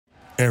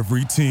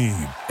Every team,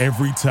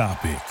 every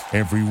topic,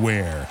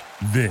 everywhere.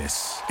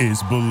 This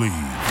is Believe.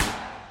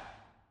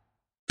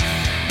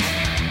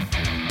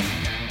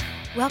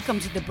 Welcome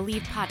to the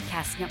Believe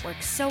Podcast Network,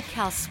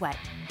 SoCal Sweat.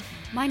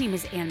 My name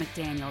is Ann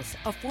McDaniels,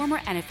 a former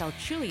NFL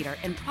cheerleader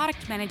and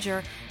product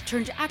manager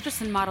turned actress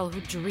and model who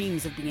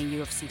dreams of being a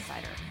UFC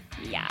fighter.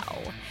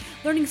 Meow.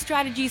 Learning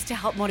strategies to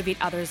help motivate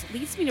others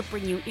leads me to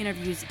bring you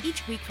interviews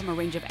each week from a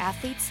range of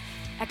athletes,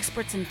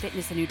 experts in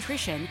fitness and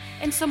nutrition,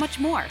 and so much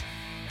more.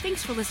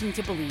 Thanks for listening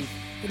to Believe,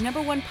 the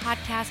 #1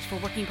 podcast for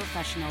working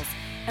professionals,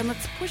 and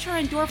let's push our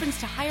endorphins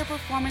to higher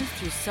performance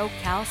through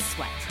SoCal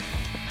Sweat.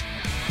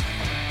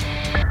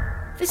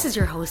 This is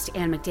your host,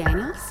 Ann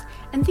McDaniels,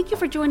 and thank you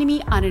for joining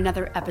me on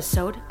another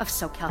episode of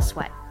SoCal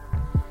Sweat.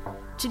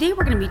 Today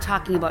we're going to be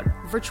talking about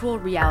virtual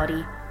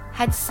reality,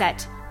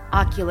 headset,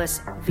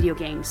 Oculus video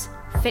games,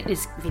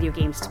 fitness video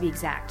games to be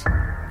exact.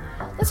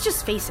 Let's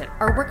just face it,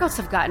 our workouts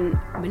have gotten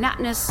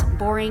monotonous,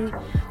 boring.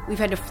 We've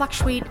had to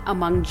fluctuate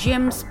among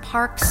gyms,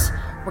 parks,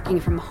 working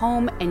from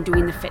home, and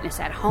doing the fitness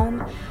at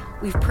home.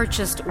 We've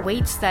purchased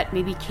weights that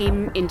maybe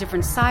came in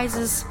different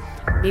sizes.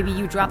 Maybe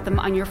you dropped them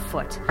on your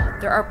foot.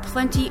 There are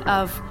plenty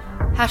of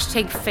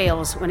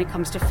 #fails when it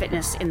comes to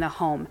fitness in the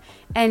home.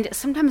 And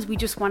sometimes we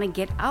just want to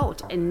get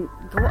out and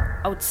go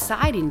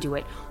outside and do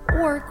it,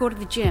 or go to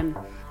the gym.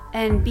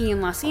 And being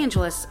in Los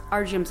Angeles,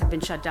 our gyms have been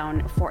shut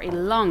down for a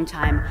long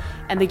time,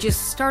 and they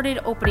just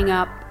started opening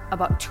up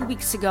about 2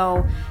 weeks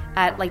ago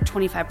at like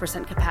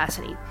 25%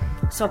 capacity.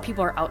 So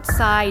people are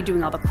outside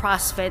doing all the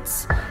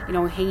CrossFits,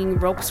 hanging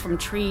ropes from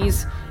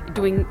trees,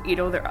 doing,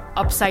 their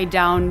upside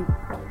down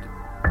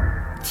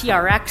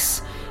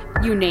TRX,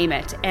 you name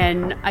it.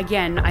 And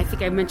again, I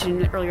think I mentioned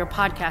in an earlier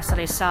podcast that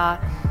I saw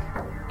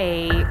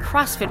a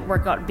CrossFit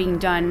workout being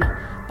done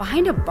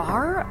behind a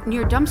bar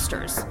near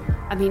dumpsters.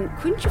 I mean,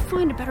 couldn't you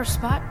find a better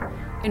spot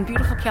in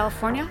beautiful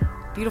California?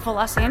 Beautiful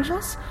Los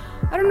Angeles?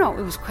 I don't know.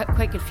 It was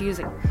quite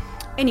confusing.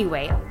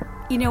 Anyway,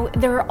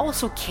 there are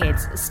also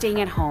kids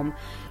staying at home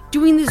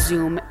doing the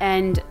Zoom,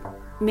 and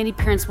many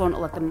parents won't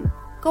let them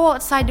go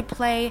outside to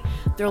play.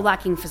 They're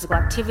lacking physical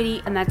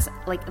activity, and that's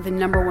like the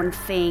 #1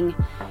 thing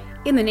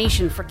in the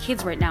nation for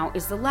kids right now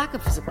is the lack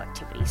of physical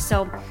activity.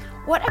 So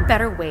what a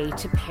better way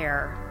to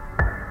pair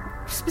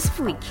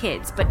specifically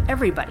kids, but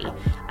everybody.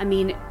 I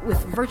mean,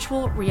 with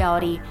virtual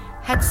reality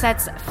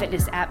headsets,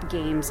 fitness app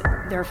games,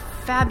 they're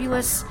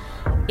fabulous.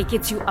 It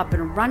gets you up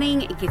and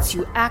running. It gets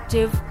you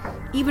active.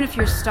 Even if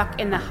you're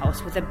stuck in the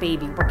house with a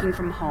baby working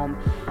from home,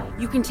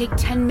 you can take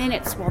 10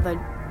 minutes while the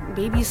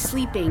baby's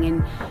sleeping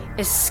and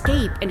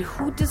escape. And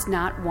who does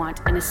not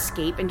want an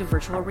escape into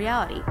virtual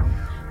reality?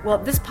 Well,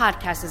 this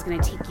podcast is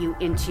going to take you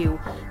into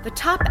the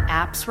top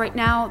apps right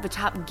now, the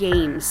top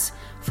games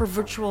for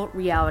virtual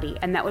reality,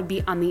 and that would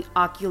be on the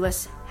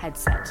Oculus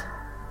headset.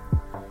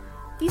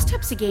 These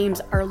types of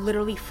games are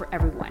literally for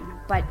everyone,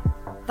 but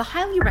the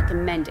highly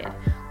recommended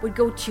would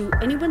go to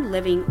anyone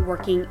living,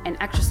 working, and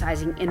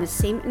exercising in the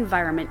same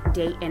environment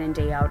day in and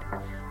day out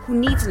who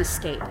needs an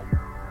escape,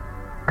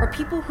 or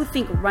people who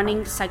think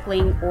running,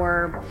 cycling,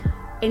 or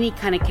any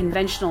kind of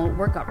conventional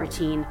workout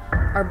routine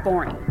are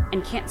boring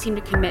and can't seem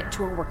to commit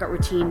to a workout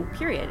routine,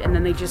 period, and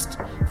then they just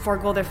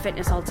forego their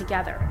fitness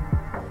altogether.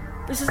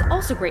 This is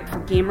also great for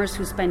gamers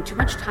who spend too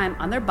much time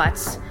on their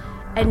butts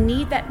and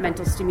need that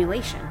mental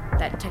stimulation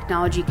that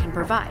technology can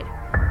provide.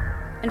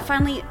 And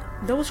finally,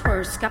 those who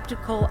are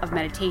skeptical of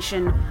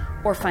meditation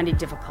or find it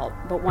difficult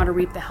but want to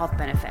reap the health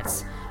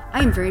benefits.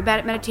 I am very bad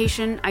at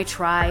meditation. I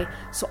try,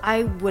 so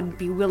I would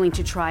be willing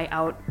to try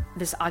out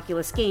this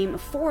Oculus game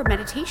for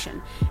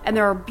meditation. And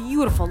there are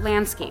beautiful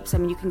landscapes. I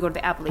mean, you can go to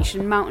the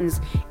Appalachian Mountains,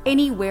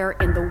 anywhere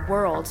in the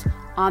world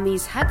on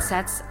these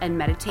headsets and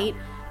meditate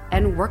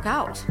and work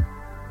out.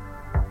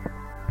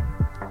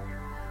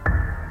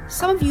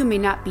 Some of you may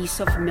not be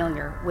so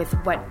familiar with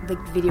what the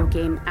video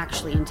game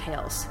actually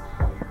entails.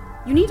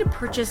 You need to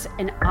purchase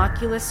an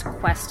Oculus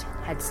Quest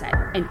headset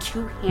and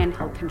 2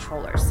 handheld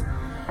controllers.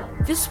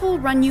 This will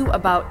run you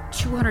about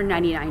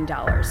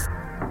 $299.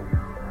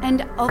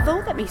 And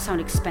although that may sound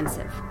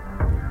expensive,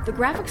 the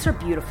graphics are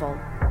beautiful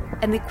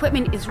and the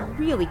equipment is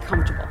really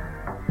comfortable.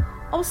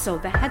 Also,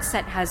 the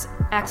headset has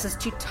access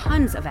to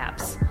tons of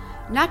apps,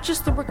 not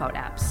just the workout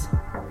apps.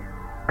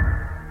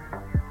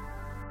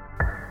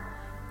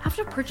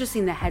 After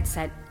purchasing the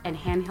headset and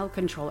handheld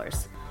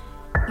controllers,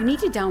 you need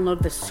to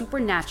download the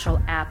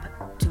Supernatural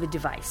app to the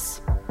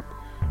device.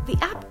 The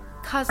app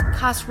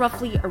costs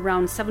roughly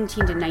around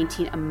 $17 to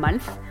 $19 a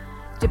month,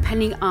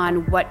 depending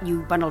on what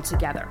you bundle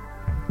together,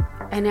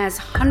 and has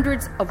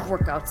hundreds of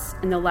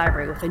workouts in the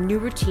library with a new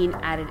routine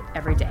added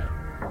every day.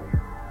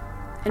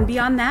 And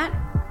beyond that,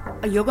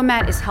 a yoga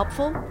mat is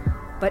helpful,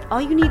 but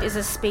all you need is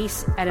a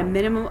space at a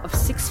minimum of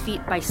 6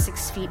 feet by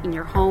 6 feet in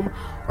your home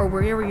or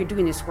wherever you're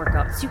doing this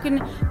workout, so you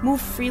can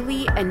move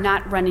freely and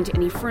not run into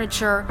any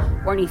furniture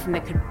or anything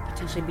that could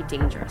potentially be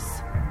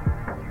dangerous.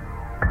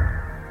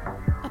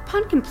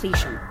 Upon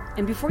completion,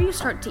 and before you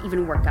start to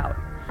even work out,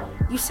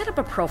 you set up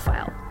a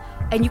profile,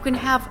 and you can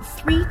have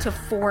 3 to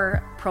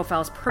 4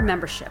 profiles per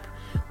membership,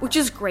 which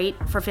is great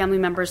for family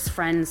members,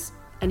 friends,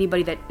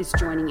 anybody that is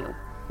joining you.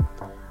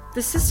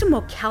 The system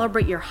will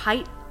calibrate your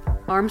height,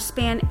 arm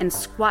span, and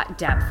squat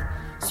depth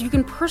so you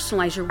can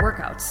personalize your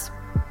workouts.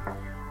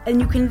 And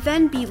you can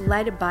then be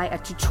led by a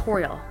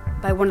tutorial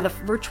by one of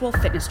the virtual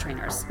fitness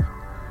trainers.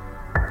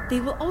 They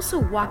will also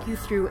walk you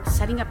through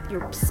setting up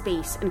your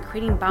space and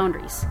creating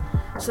boundaries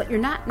so that you're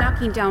not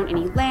knocking down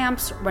any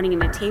lamps, running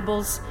into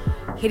tables,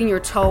 hitting your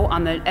toe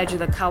on the edge of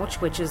the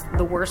couch, which is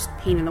the worst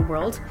pain in the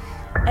world.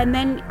 And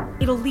then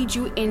it'll lead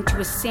you into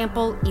a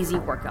sample easy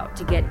workout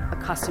to get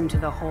accustomed to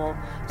the whole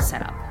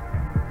setup.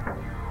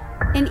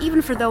 And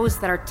even for those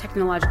that are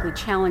technologically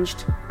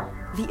challenged,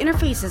 the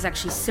interface is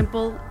actually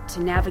simple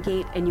to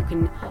navigate, and you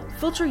can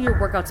filter your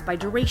workouts by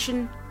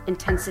duration,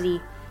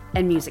 intensity,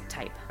 and music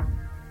type.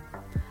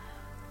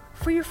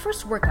 For your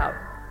first workout,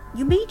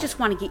 you may just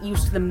want to get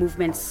used to the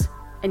movements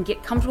and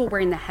get comfortable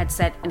wearing the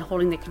headset and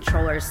holding the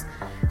controllers.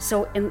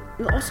 And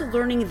also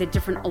learning the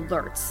different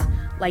alerts,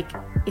 like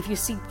if you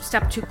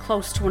step too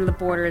close to one of the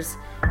borders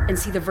and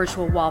see the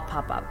virtual wall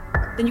pop up,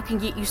 then you can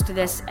get used to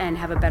this and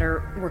have a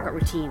better workout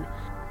routine.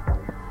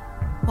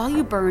 While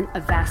you burn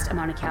a vast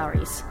amount of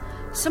calories,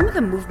 some of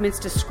the movements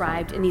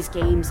described in these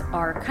games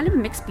are kind of a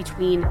mix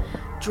between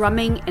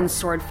drumming and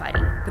sword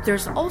fighting, but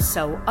there's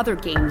also other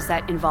games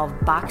that involve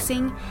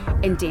boxing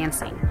and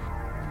dancing.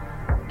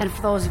 And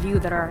for those of you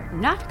that are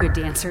not good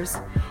dancers,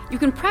 you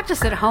can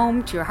practice at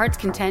home to your heart's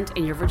content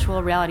in your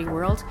virtual reality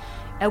world,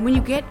 and when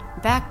you get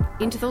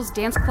back into those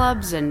dance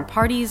clubs and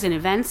parties and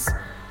events,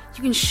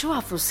 you can show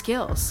off those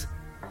skills.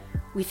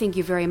 We thank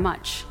you very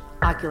much,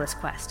 Oculus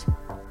Quest.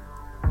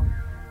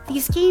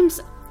 These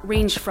games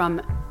range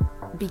from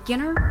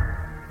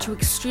beginner to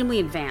extremely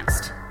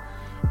advanced,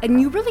 and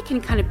you really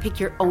can kind of pick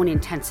your own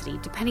intensity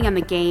depending on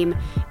the game,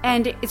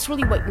 and it's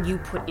really what you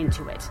put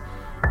into it.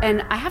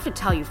 And I have to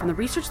tell you, from the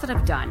research that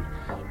I've done,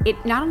 it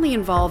not only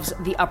involves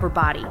the upper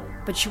body,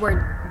 but you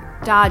are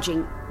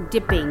dodging,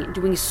 dipping,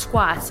 doing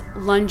squats,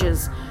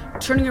 lunges,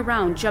 turning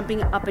around,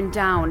 jumping up and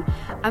down.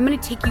 I'm going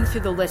to take you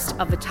through the list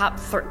of the top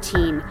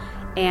 13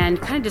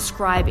 and kind of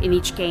describe in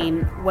each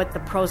game what the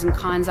pros and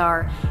cons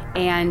are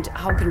and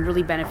how it can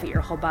really benefit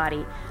your whole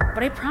body.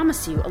 But I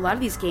promise you, a lot of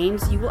these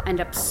games, you will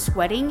end up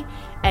sweating,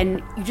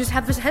 and you just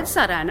have this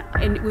headset on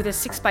and with a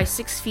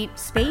 6x6 feet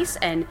space,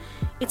 and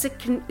it's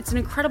an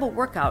incredible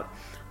workout.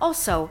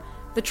 Also,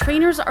 the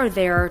trainers are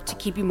there to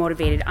keep you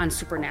motivated on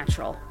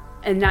Supernatural,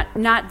 and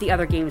not the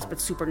other games,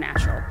 but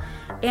Supernatural.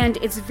 And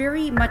it's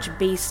very much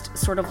based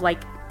sort of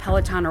like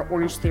Peloton or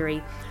Orange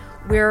Theory,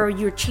 where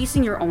you're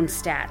chasing your own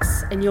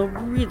stats, and you'll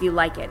really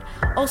like it.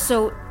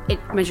 Also, it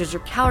measures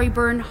your calorie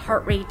burn,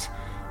 heart rate,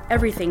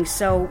 everything.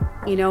 So,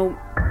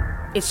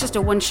 it's just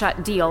a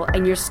one-shot deal,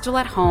 and you're still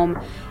at home,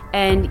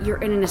 and you're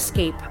in an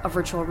escape of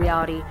virtual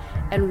reality.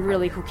 And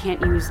really, who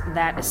can't use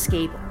that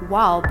escape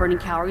while burning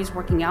calories,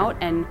 working out,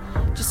 and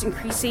just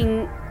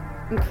increasing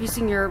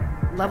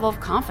your level of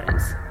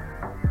confidence?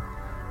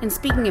 And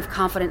speaking of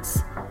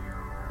confidence,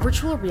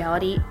 virtual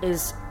reality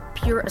is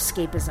pure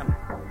escapism.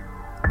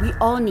 We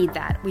all need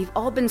that. We've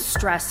all been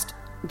stressed,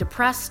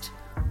 depressed,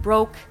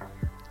 broke,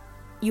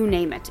 you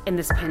name it, in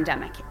this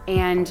pandemic.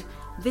 And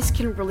this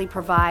can really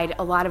provide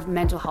a lot of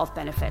mental health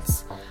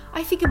benefits.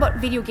 I think about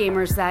video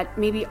gamers that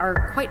maybe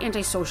are quite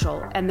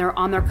antisocial and they're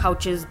on their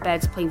couches,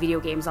 beds, playing video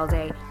games all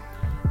day.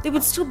 They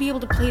would still be able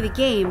to play the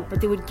game,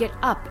 but they would get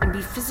up and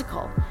be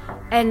physical.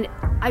 And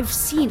I've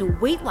seen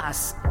weight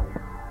loss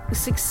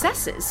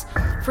successes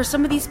for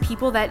some of these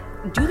people that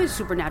do the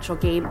Supernatural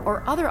game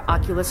or other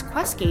Oculus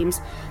Quest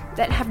games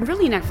that have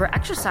really never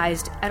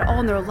exercised at all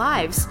in their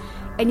lives,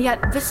 and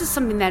yet this is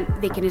something that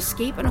they can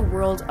escape in a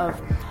world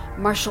of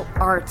martial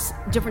arts,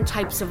 different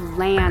types of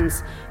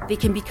lands. They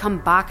can become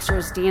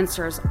boxers,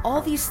 dancers,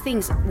 all these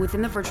things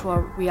within the virtual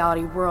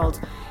reality world,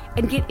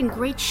 and get in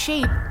great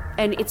shape,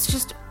 and it's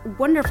just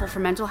wonderful for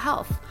mental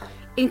health,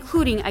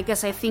 including, I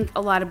think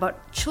a lot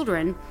about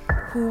children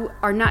who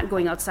are not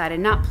going outside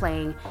and not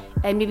playing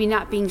and maybe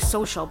not being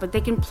social, but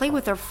they can play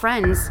with their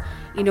friends,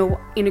 in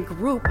a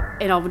group,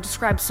 and I'll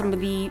describe some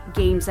of the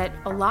games that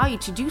allow you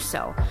to do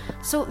so.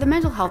 So the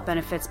mental health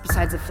benefits,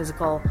 besides the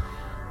physical,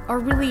 are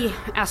really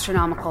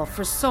astronomical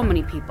for so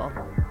many people,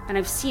 and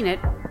I've seen it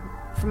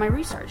from my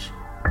research.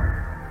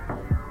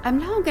 I'm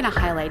now going to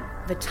highlight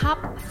the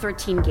top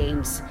 13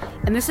 games,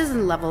 and this is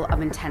in level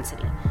of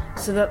intensity.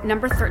 So the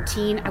number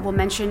 13 I will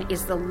mention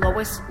is the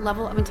lowest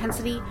level of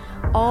intensity,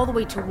 all the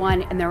way to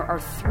 1, and there are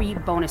 3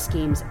 bonus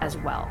games as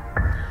well.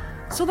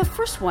 So the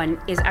first one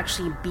is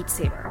actually Beat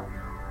Saber.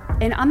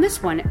 And on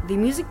this one, the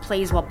music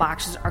plays while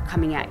boxes are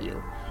coming at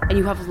you, and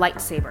you have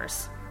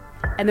lightsabers.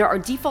 And there are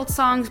default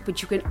songs,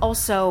 but you can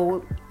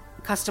also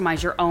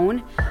customize your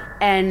own,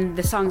 and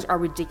the songs are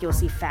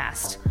ridiculously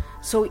fast.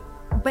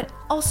 But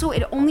also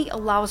it only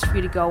allows for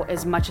you to go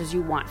as much as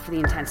you want for the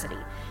intensity.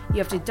 You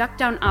have to duck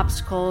down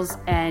obstacles,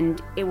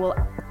 and it will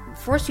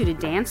force you to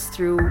dance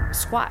through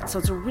squats. So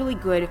it's a really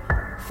good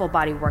full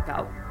body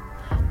workout.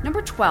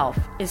 Number 12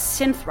 is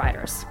Synth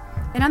Riders.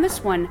 And on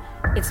this one,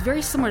 it's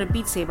very similar to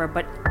Beat Saber,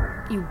 but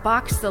you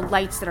box the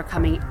lights that are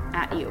coming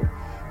at you.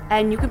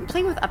 And you can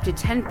play with up to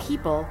 10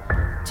 people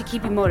to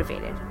keep you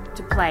motivated.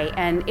 to play,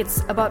 and it's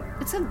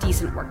a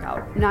decent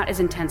workout, not as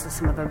intense as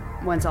some of the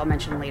ones I'll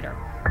mention later.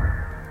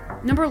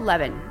 Number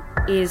 11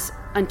 is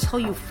Until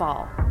You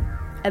Fall,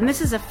 and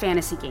this is a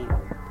fantasy game,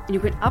 and you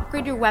can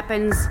upgrade your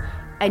weapons,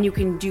 and you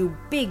can do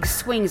big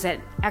swings that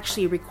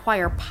actually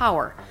require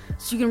power,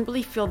 so you can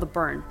really feel the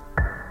burn.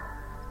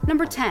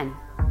 Number 10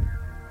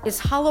 is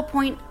Hollow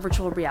Point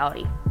Virtual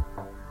Reality.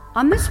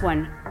 On this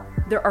one,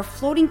 there are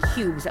floating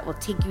cubes that will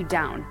take you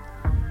down,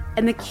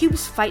 and the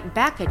cubes fight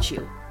back at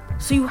you,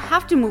 so you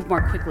have to move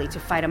more quickly to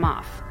fight them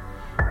off.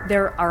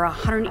 There are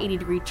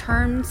 180-degree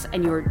turns,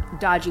 and you're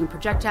dodging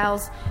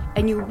projectiles,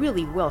 and you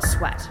really will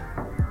sweat.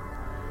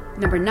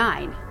 Number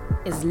 9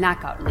 is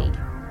Knockout League.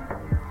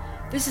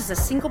 This is a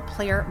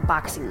single-player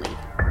boxing league.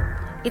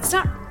 It's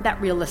not that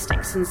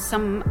realistic since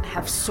some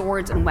have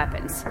swords and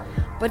weapons,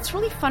 but it's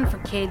really fun for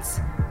kids,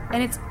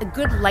 and it's a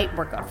good light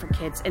workout for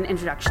kids and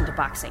introduction to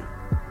boxing.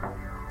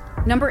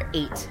 Number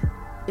 8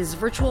 is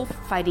Virtual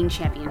Fighting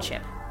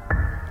Championship.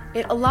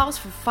 It allows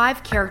for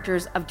 5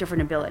 characters of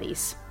different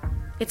abilities.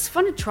 It's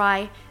fun to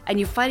try, and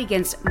you fight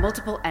against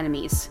multiple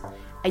enemies,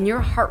 and your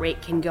heart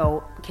rate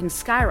can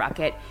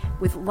skyrocket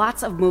with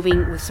lots of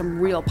moving with some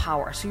real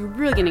power, so you're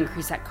really going to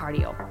increase that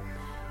cardio.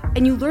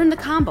 And you learn the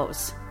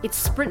combos. It's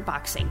sprint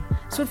boxing,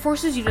 so it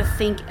forces you to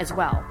think as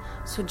well.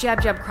 So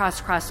jab, jab,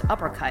 cross, cross,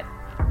 uppercut.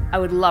 I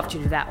would love to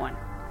do that one.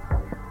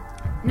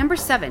 Number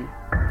 7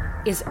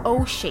 is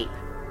O-Shape.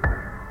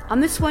 On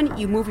this one,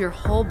 you move your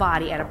whole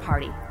body at a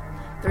party.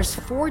 There's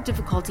 4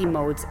 difficulty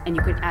modes, and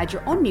you can add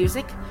your own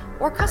music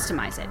or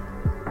customize it.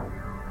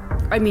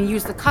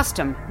 Use the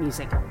custom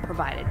music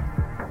provided.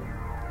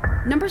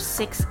 Number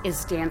 6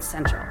 is Dance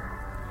Central.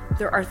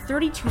 There are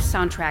 32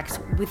 soundtracks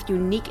with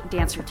unique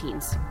dance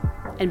routines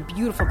and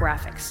beautiful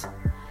graphics.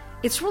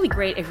 It's really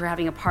great if you're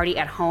having a party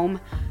at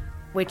home,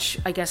 which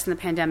I guess in the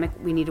pandemic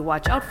we need to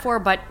watch out for,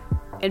 but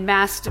in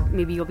masked,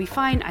 maybe you'll be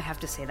fine. I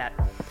have to say that.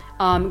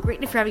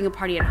 Great if you're having a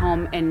party at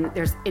home and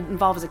it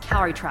involves a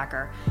calorie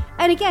tracker.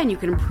 And again, you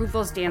can improve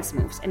those dance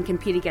moves and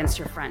compete against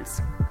your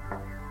friends.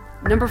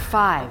 Number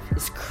 5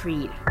 is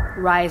Creed,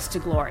 Rise to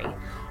Glory.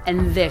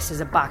 And this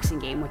is a boxing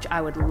game, which I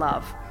would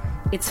love.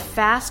 It's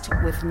fast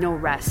with no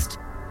rest.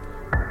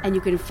 And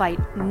you can fight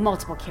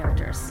multiple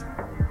characters.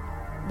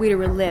 Way to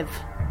relive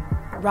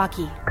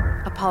Rocky,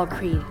 Apollo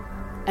Creed,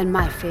 and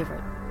my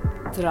favorite,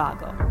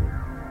 Drago.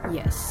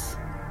 Yes,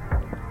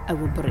 I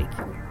will break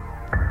you.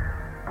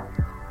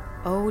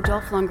 Oh,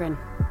 Dolph Lundgren,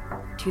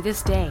 to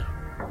this day,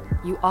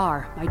 you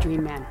are my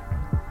dream man.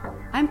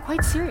 I'm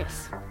quite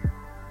serious.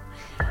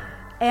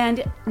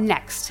 And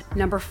next,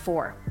 number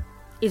 4,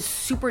 is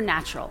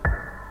Supernatural.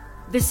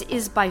 This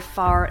is by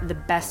far the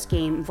best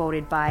game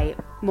voted by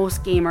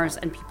most gamers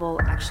and people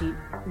actually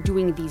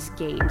doing these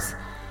games.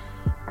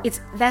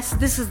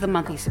 This is the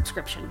monthly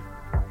subscription.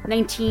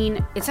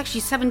 It's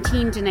actually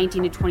 $17 to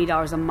 $19 to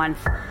 $20 a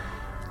month,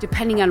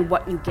 depending on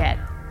what you get.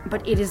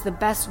 But it is the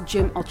best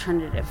gym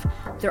alternative.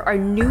 There are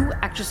new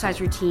exercise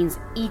routines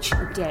each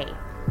day.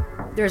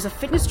 There's a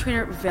fitness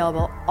trainer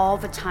available all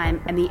the time,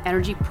 and the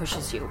energy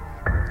pushes you.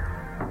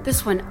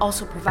 This one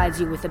also provides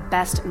you with the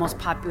best, most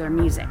popular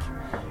music,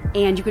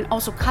 and you can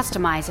also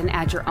customize and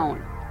add your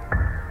own.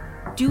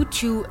 Due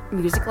to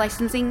music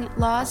licensing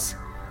laws,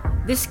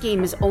 this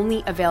game is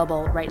only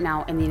available right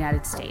now in the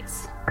United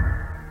States.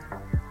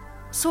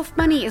 So if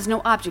money is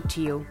no object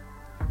to you,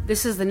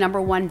 this is the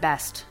number 1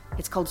 best.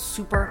 It's called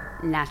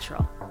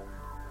Supernatural.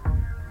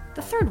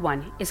 The third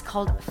one is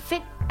called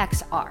Fit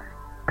XR.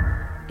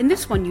 In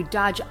this one, you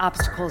dodge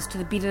obstacles to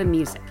the beat of the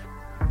music.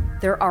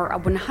 There are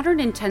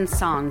 110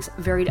 songs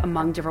varied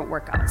among different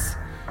workouts.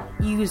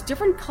 You use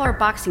different color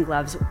boxing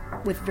gloves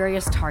with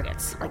various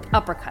targets, like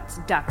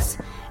uppercuts, ducks,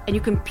 and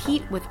you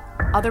compete with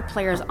other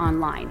players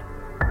online,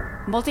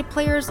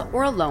 multiplayers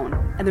or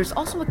alone, and there's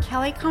also a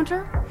calorie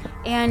counter,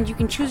 and you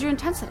can choose your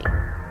intensity.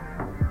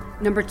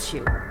 Number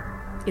 2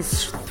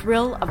 is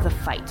Thrill of the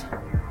Fight.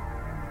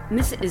 And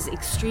this is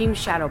extreme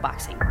shadow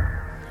boxing.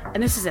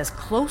 And this is as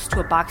close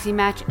to a boxing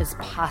match as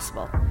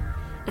possible.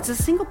 It's a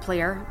single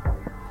player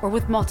or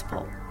with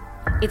multiple.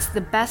 It's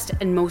the best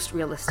and most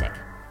realistic.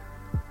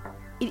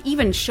 It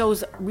even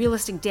shows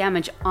realistic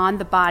damage on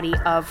the body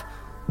of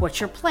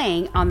what you're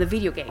playing on the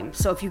video game.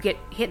 So if you get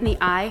hit in the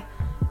eye,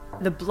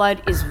 the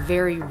blood is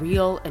very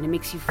real and it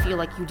makes you feel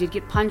like you did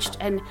get punched,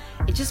 and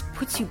it just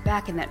puts you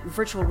back in that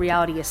virtual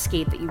reality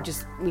escape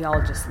that we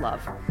all just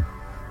love.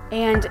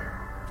 And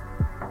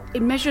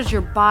it measures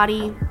your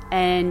body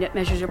and it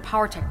measures your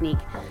power technique,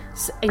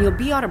 and you'll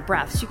be out of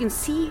breath. So you can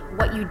see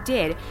what you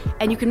did,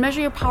 and you can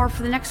measure your power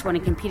for the next one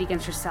and compete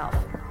against yourself.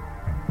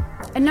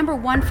 And number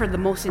 1 for the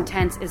most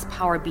intense is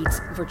Power Beats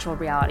Virtual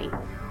Reality.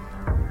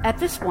 At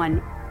this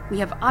one, we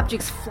have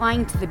objects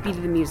flying to the beat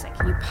of the music.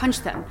 You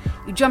punch them,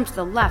 you jump to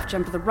the left,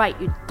 jump to the right,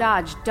 you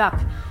dodge,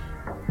 duck,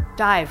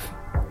 dive,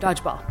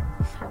 dodgeball.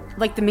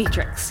 Like the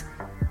Matrix.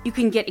 You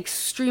can get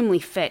extremely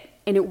fit,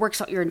 and it works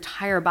out your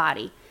entire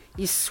body.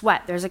 You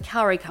sweat, there's a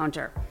calorie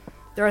counter.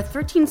 There are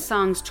 13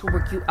 songs to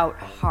work you out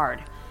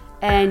hard,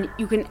 and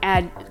you can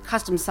add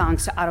custom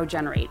songs to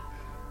auto-generate.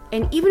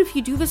 And even if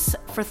you do this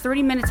for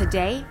 30 minutes a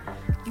day,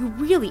 you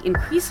really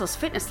increase those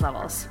fitness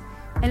levels.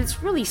 And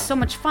it's really so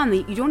much fun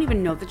that you don't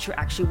even know that you're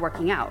actually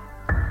working out.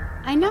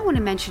 I now want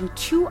to mention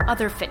 2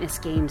 other fitness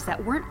games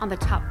that weren't on the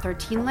top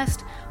 13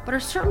 list, but are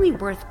certainly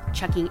worth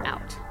checking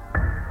out.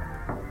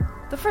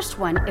 The first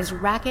one is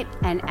Racket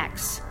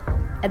NX,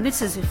 and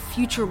this is a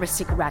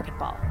futuristic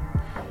racquetball.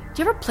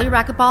 Do you ever play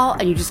racquetball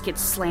and you just get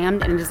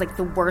slammed and it is like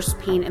the worst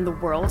pain in the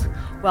world?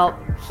 Well,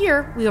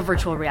 here we have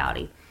virtual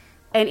reality,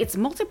 and it's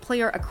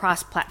multiplayer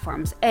across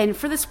platforms, and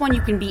for this one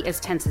you can be as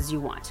tense as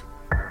you want.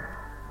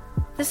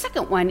 The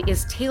second one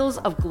is Tales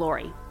of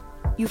Glory.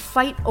 You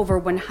fight over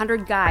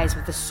 100 guys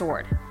with a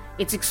sword.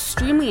 It's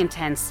extremely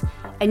intense,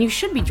 and you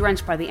should be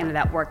drenched by the end of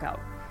that workout.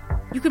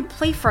 You can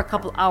play for a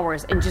couple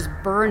hours and just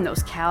burn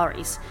those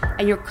calories,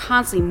 and you're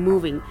constantly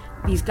moving.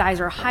 These guys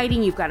are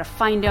hiding, you've got to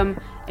find them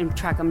and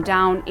track them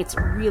down. It's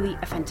really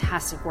a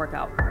fantastic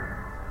workout.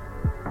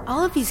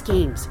 All of these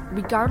games,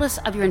 regardless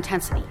of your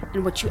intensity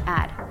and what you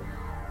add,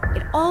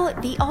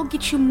 they all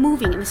get you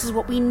moving, and this is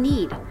what we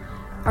need.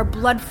 Our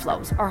blood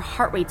flows, our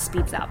heart rate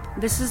speeds up.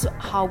 This is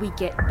how we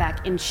get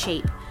back in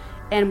shape.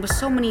 And with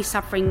so many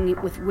suffering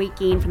with weight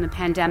gain from the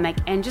pandemic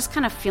and just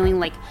kind of feeling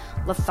like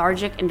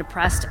lethargic and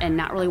depressed and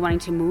not really wanting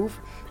to move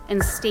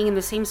and staying in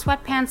the same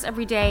sweatpants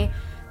every day,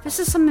 this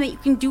is something that you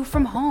can do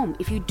from home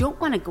if you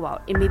don't want to go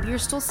out and maybe you're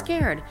still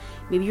scared,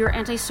 maybe you're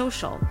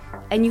antisocial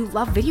and you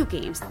love video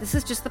games. This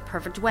is just the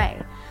perfect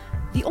way.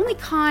 The only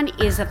con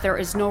is that there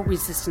is no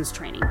resistance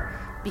training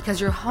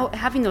because you're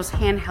having those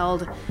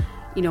handheld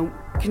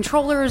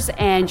controllers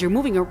and you're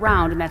moving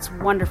around, and that's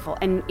wonderful.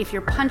 And if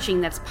you're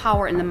punching, that's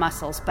power in the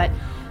muscles. But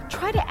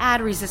try to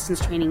add resistance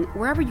training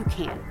wherever you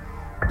can,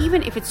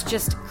 even if it's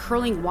just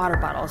curling water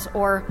bottles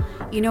or,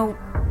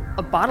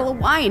 a bottle of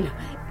wine,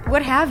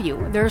 what have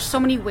you. There are so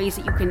many ways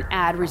that you can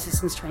add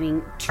resistance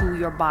training to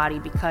your body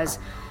because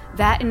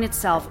that in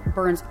itself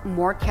burns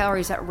more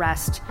calories at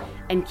rest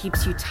and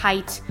keeps you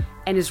tight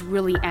and is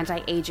really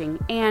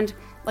anti-aging. And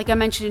like I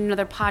mentioned in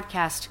another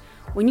podcast,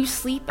 when you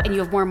sleep and you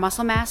have more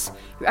muscle mass,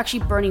 you're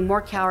actually burning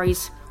more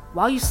calories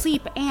while you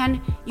sleep, and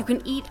you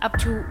can eat up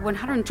to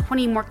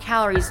 120 more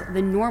calories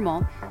than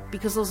normal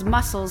because those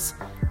muscles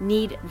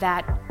need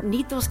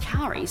those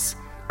calories.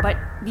 But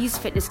these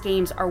fitness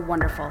games are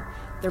wonderful.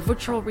 They're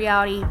virtual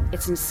reality,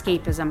 it's an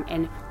escapism,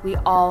 and we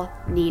all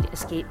need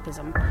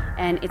escapism,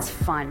 and it's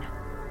fun.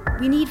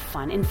 We need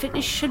fun, and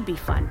fitness should be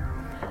fun.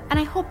 And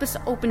I hope this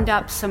opened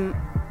up some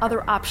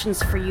other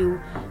options for you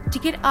to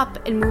get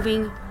up and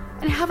moving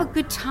and have a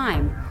good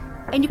time.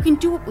 And you can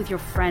do it with your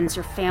friends,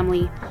 your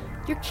family,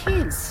 your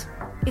kids.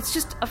 It's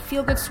just a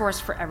feel-good source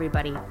for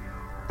everybody.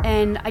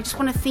 And I just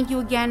want to thank you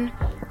again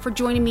for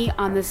joining me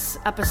on this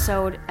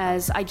episode,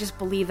 as I just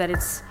believe that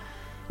it's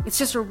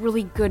just a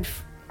really good,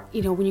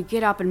 when you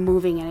get up and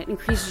moving, and it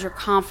increases your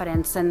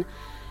confidence, and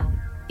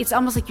it's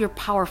almost like you're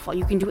powerful.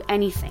 You can do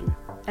anything.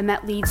 And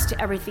that leads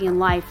to everything in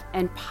life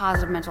and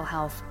positive mental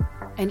health.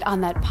 And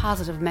on that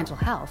positive mental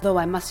health, though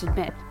I must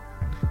admit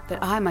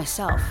that I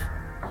myself,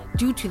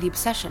 due to the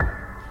obsession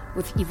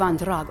with Ivan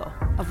Drago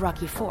of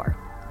Rocky IV,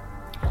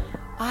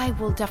 I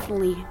will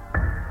definitely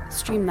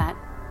stream that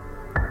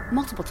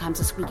multiple times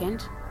this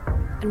weekend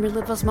and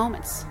relive those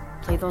moments,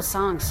 play those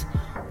songs,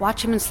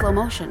 watch him in slow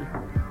motion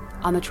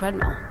on the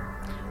treadmill.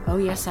 Oh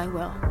yes, I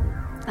will.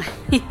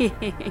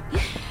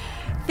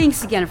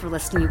 Thanks again for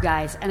listening, you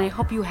guys, and I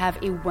hope you have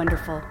a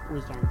wonderful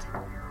weekend.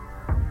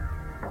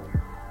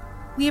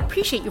 We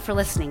appreciate you for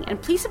listening,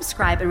 and please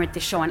subscribe and rate the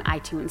show on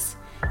iTunes.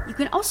 You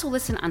can also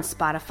listen on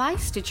Spotify,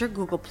 Stitcher,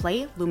 Google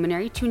Play,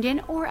 Luminary,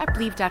 TuneIn, or at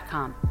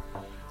Believe.com.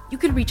 You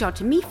can reach out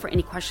to me for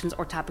any questions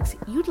or topics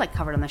you'd like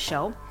covered on the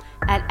show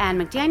at Ann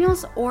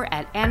McDaniels or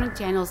at Ann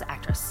McDaniels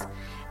Actress.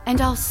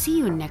 And I'll see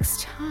you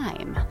next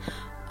time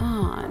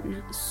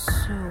on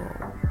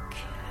SoCal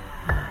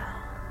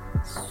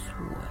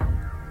Sweat.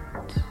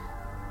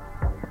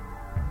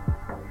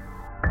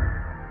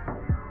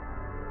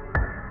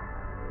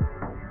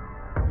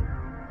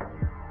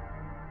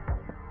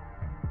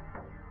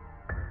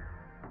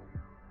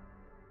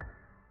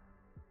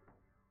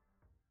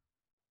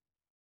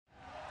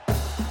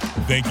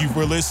 Thank you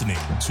for listening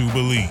to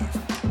Believe.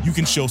 You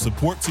can show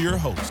support to your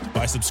host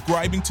by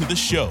subscribing to the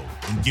show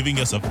and giving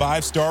us a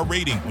 5-star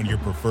rating on your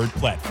preferred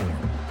platform.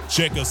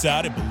 Check us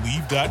out at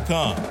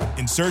Believe.com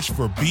and search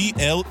for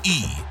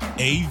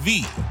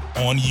BLEAV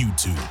on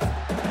YouTube.